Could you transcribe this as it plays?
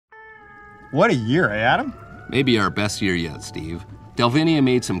What a year, eh, Adam? Maybe our best year yet, Steve. Delvinia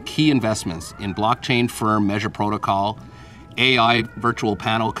made some key investments in blockchain firm Measure Protocol, AI virtual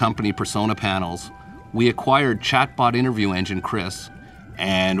panel company Persona Panels. We acquired chatbot interview engine Chris,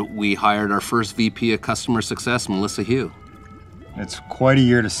 and we hired our first VP of customer success, Melissa Hugh. It's quite a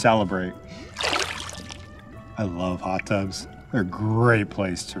year to celebrate. I love hot tubs. They're a great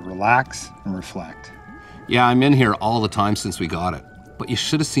place to relax and reflect. Yeah, I'm in here all the time since we got it, but you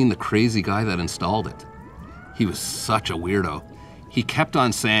should have seen the crazy guy that installed it. He was such a weirdo. He kept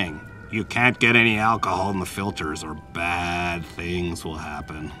on saying, "You can't get any alcohol in the filters or bad things will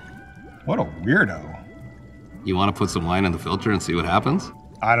happen." What a weirdo. You want to put some wine in the filter and see what happens?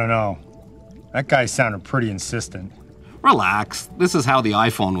 I don't know. That guy sounded pretty insistent. Relax. This is how the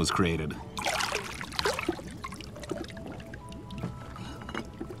iPhone was created.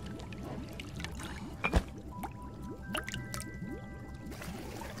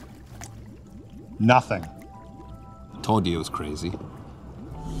 Nothing. Told you it was crazy.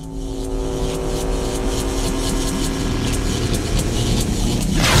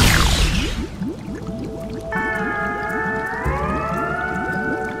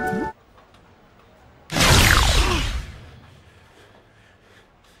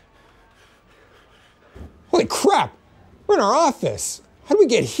 Holy crap! We're in our office. How did we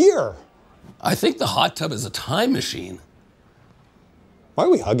get here? I think the hot tub is a time machine. Why are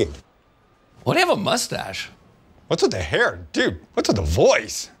we hugging? Why do you have a mustache? What's with the hair? Dude, what's with the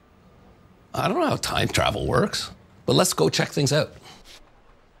voice? I don't know how time travel works, but let's go check things out.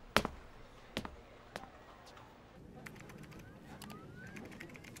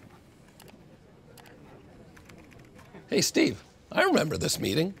 Hey, Steve, I remember this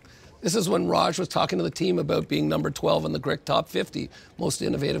meeting. This is when Raj was talking to the team about being number 12 on the GRIC Top 50 Most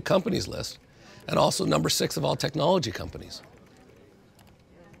Innovative Companies list, and also number 6 of all technology companies.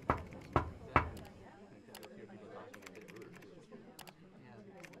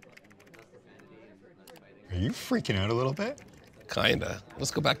 Are you freaking out a little bit? Kinda. Let's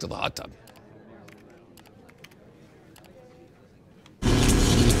go back to the hot tub.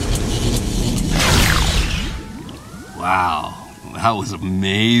 Wow, that was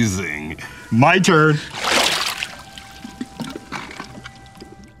amazing. My turn.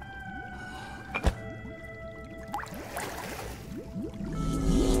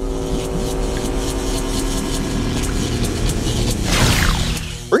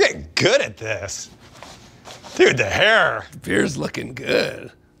 We're getting good at this. Dude, the hair. Beer's looking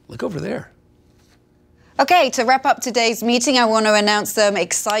good. Look over there. Okay, to wrap up today's meeting, I want to announce some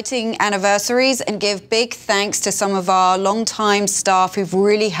exciting anniversaries and give big thanks to some of our longtime staff who've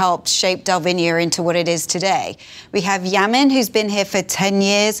really helped shape Delvinia into what it is today. We have Yamin, who's been here for 10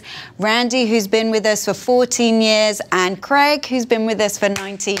 years, Randy, who's been with us for 14 years, and Craig, who's been with us for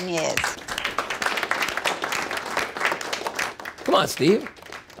 19 years. Come on, Steve.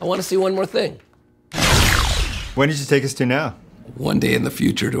 I want to see one more thing. When did you take us to now? One day in the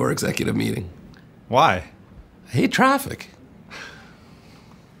future to our executive meeting. Why? I hate traffic.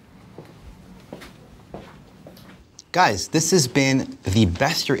 Guys, this has been the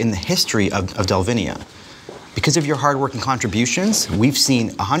best year in the history of Delvinia. Because of your hard work and contributions, we've seen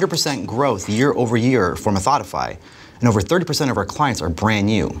 100% growth year over year for Methodify, and over 30% of our clients are brand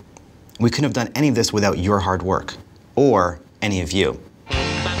new. We couldn't have done any of this without your hard work, or any of you.